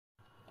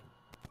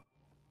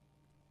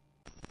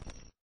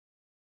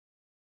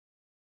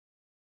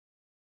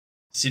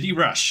City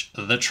Rush,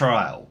 the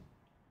trial.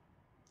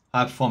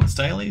 High performance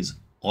dailies,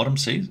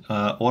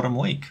 autumn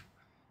week.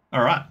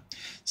 All right,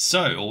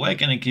 so we're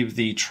going to give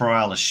the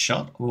trial a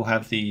shot. We'll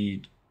have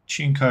the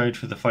tune code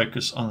for the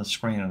focus on the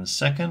screen in a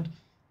second.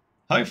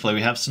 Hopefully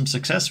we have some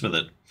success with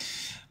it.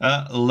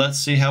 Let's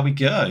see how we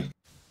go.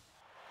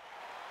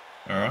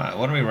 All right,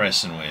 what are we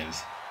racing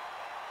with?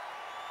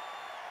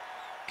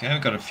 Okay,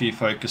 we've got a few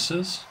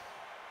focuses.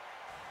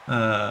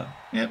 Yep,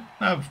 I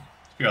have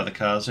a few other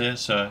cars here,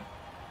 so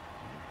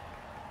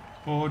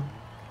forward.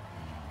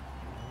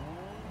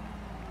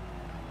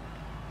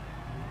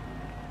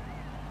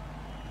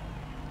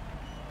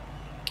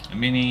 A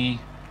Mini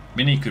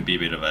could be a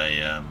bit of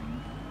a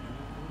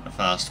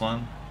fast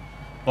one.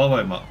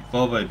 Volvo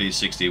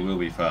V60 will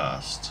be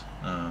fast.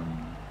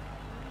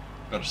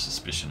 Got a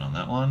suspicion on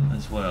that one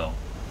as well.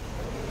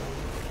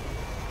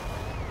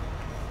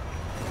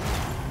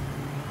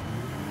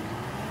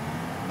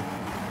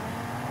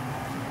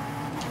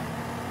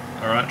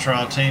 Alright,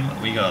 trial team,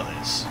 we got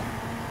this.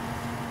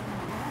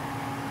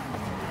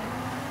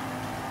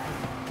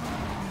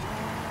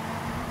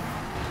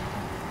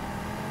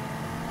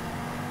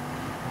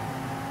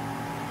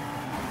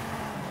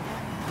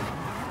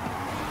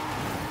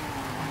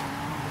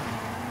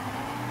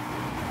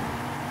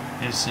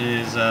 This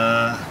is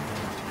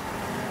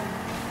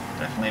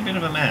definitely a bit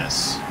of a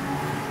mess.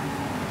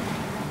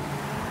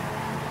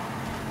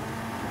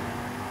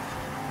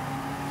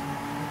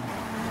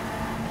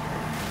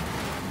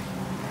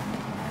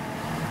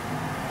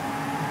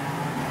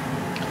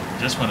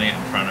 Just want to get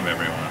in front of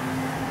everyone.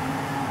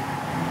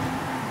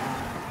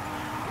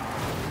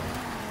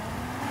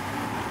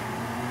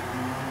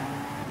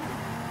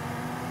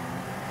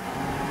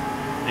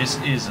 This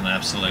is an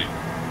absolute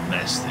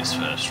mess, this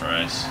first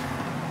race.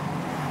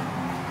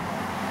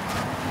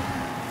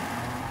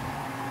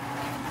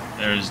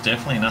 There is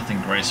definitely nothing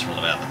graceful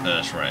about the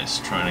first race,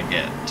 trying to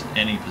get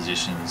any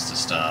positions to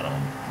start on.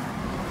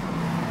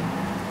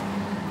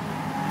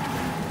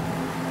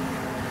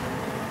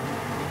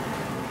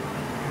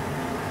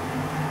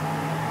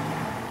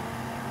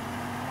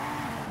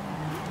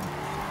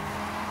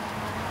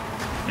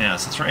 Now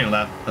it's a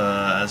 3-lap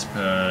as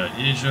per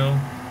usual.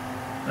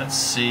 Let's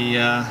see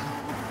how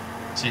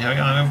we go.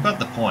 I mean, we've got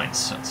the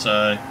points,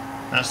 so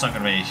that's not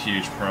going to be a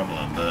huge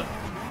problem, but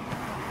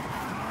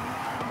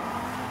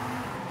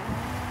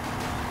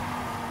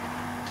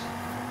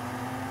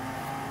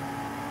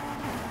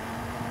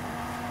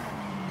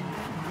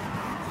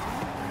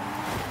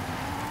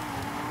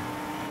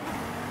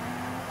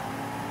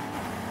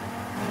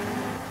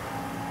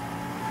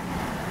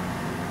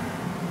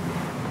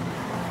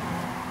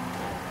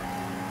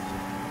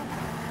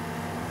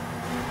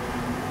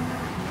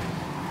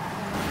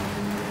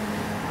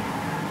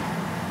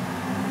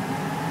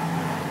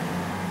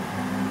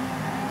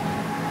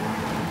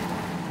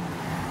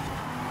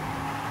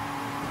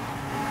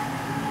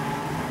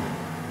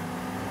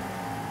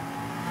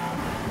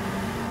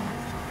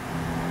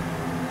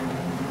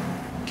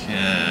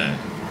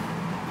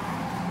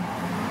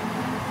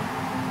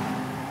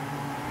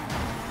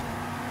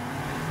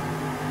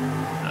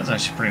that's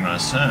actually a pretty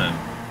nice turn.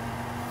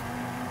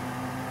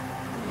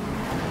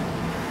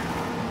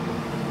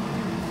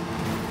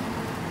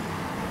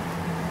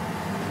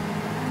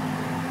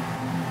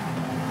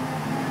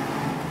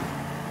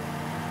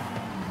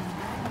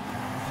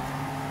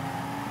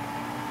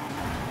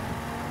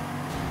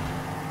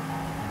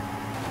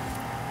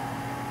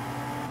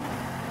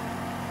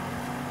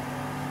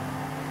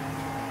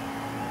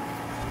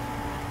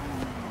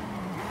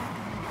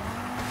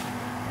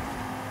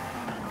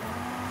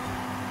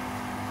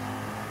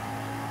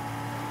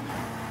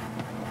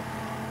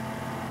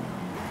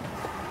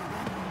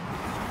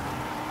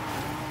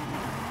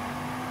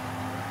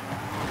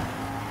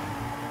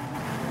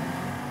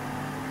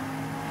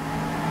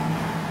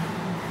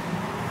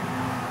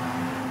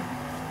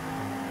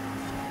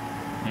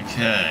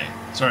 Okay,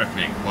 sorry for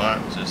being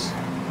quiet, just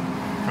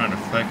trying to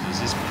focus.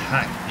 This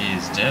pack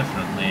is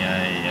definitely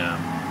a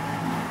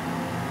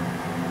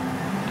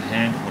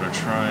handful to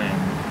try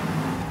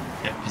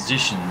and get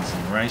positions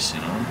and racing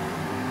on.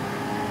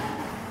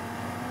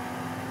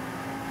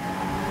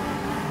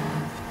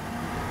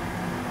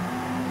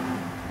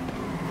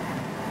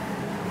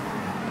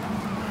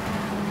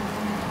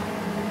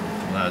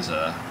 Well, that was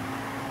a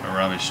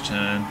rubbish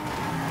turn.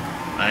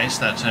 I aced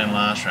that turn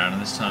last round,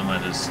 and this time I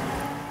just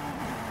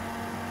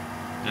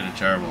did a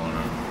terrible one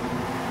on him.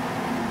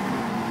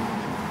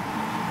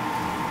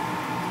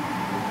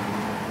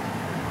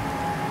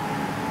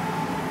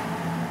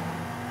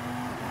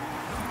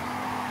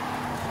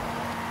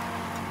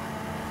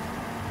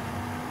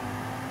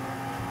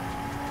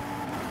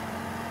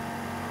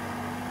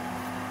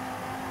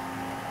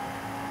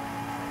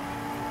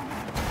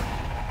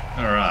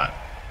 Alright,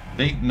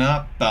 beaten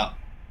up, but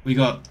we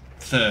got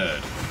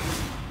third.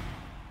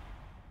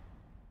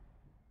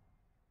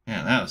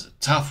 Man, that was a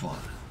tough one.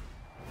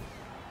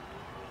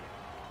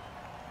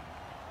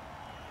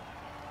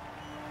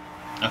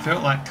 I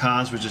felt like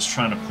cars were just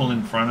trying to pull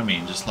in front of me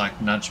and just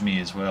like nudge me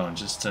as well, and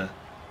just to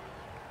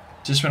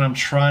just when I'm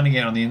trying to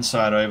get on the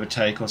inside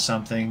overtake or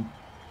something,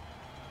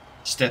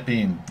 step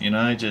in, you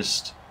know,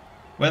 just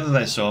whether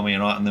they saw me or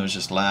not and there was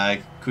just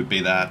lag, could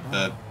be that,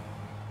 but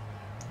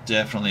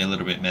definitely a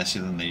little bit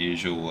messier than the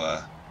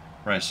usual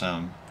race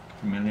I'm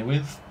familiar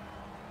with.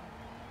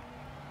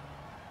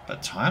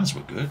 But times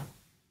were good.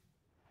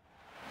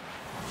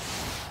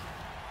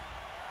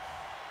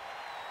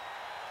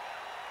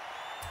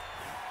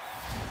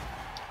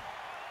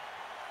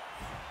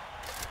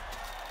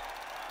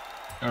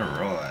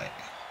 Alright.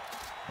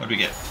 What do we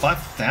get?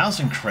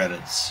 5,000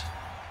 credits.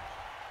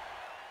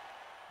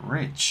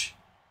 Rich.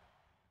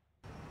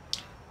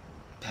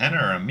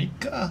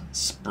 Panoramica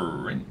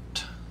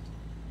Sprint.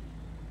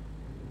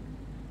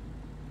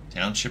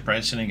 Township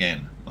racing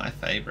again. My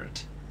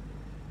favorite.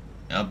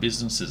 Our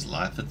business is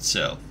life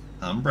itself.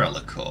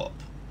 Umbrella Corp.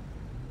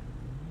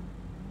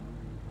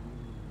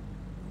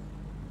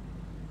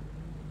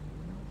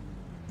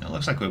 Now, it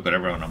looks like we've got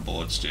everyone on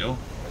board still.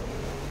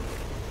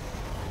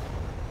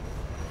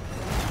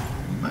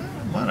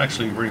 Might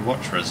actually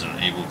rewatch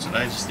Resident Evil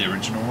today, just the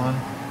original one.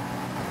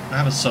 I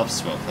have a soft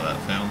spot for that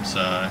film,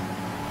 so...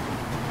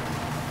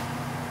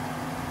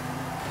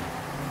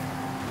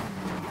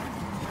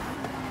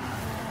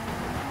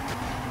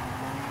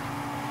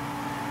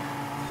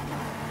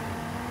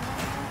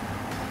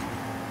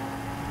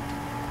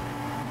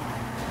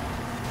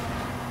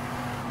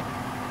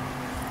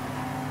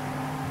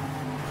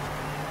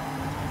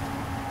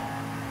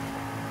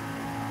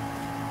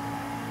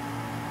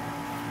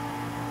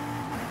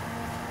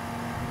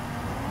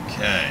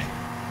 Okay,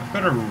 I've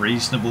got a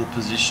reasonable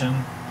position.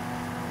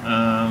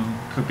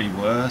 Could be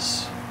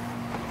worse.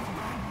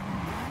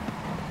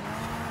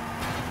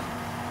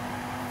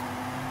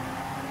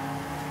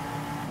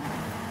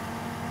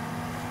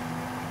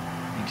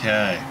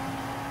 Okay.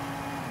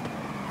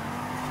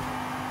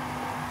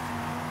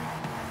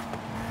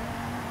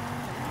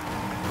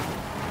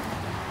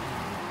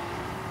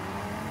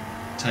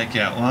 Take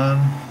out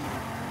one.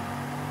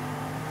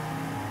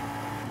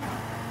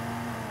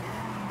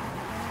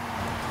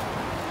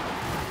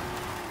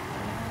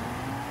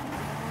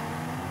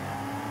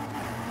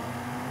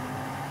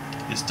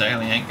 This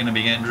Daily ain't going to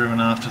be getting driven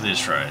after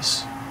this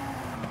race.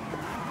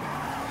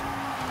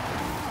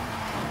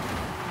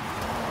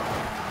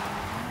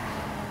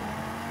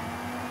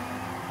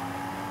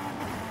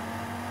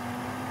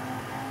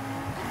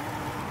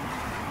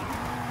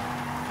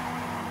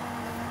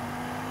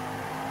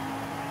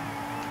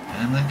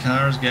 And that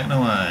car is getting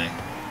away.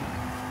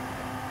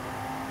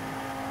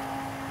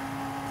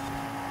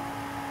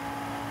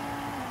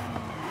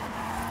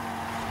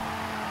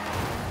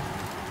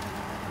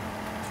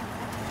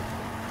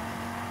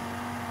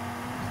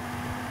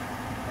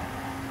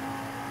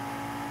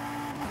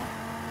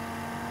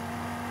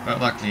 But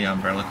luckily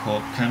Umbrella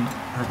Corp can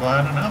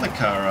provide another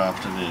car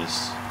after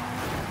this,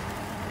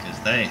 because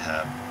they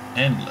have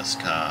endless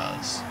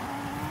cars.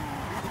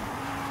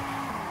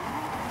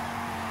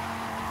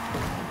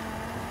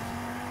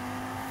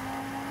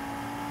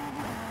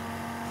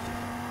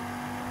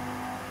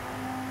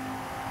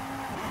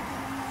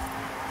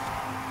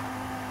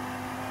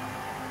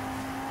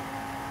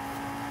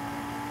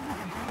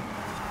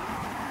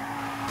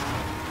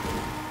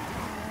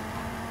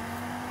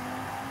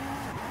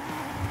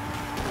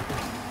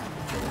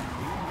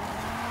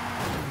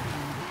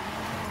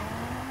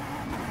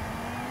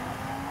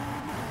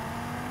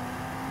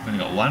 We've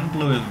only got one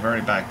blue at the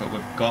very back, but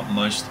we've got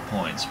most of the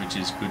points, which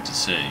is good to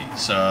see.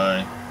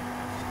 So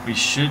we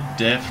should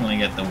definitely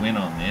get the win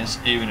on this,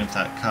 even if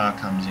that car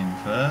comes in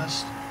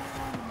first.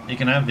 You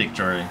can have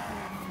victory.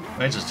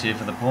 We're just here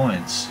for the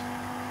points.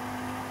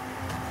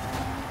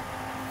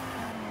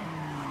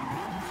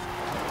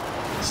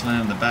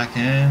 Slam the back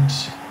end.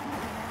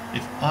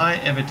 If I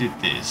ever did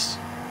this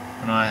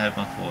when I had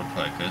my Ford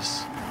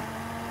Focus,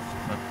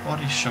 my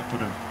body shop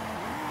would have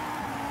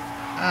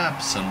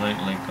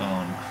absolutely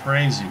gone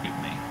crazy with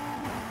me.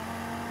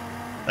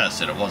 That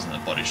said, it wasn't the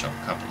body shop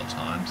a couple of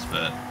times,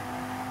 but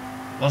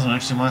it wasn't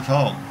actually my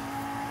fault.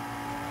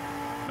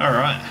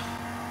 Alright.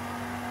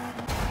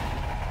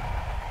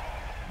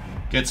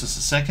 Gets us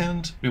a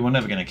second. We were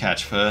never going to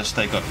catch first.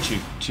 They got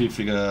too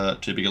big a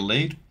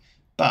lead.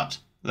 But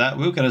that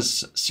will get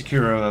us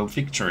secure a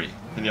victory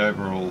for the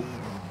overall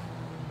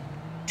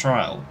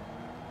trial.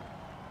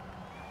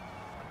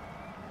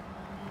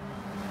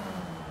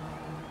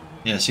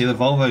 Yeah, see the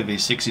Volvo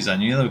V60s, I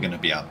knew they were going to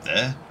be up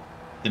there.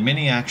 The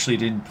Mini actually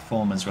didn't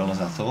perform as well as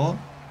I thought.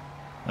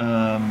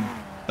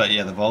 But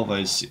yeah, the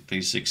Volvo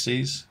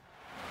V60s.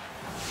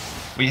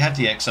 We had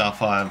the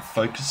XR5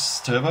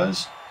 Focus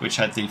turbos, which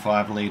had the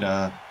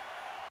 5-litre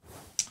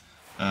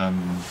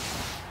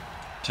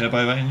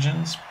turbo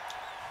engines.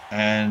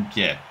 And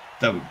yeah,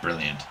 they were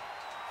brilliant.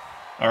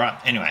 Alright,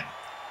 anyway.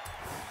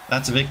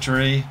 That's a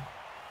victory.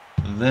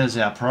 There's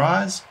our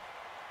prize.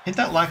 Hit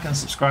that like and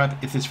subscribe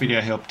if this video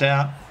helped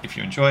out, if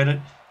you enjoyed it.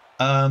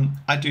 I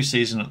do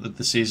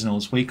the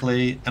seasonals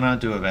weekly, and I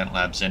do event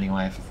labs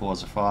anyway for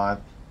Forza 5.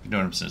 I've been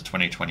doing them since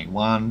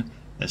 2021.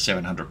 There's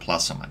 700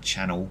 plus on my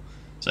channel.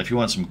 So if you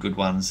want some good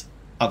ones,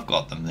 I've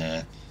got them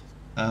there.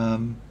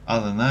 Other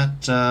than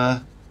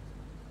that,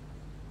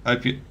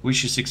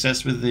 wish you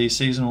success with the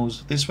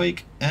seasonals this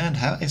week, and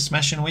have a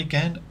smashing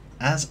weekend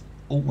as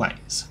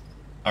always.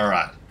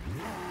 Alright,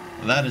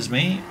 that is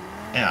me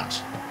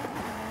out.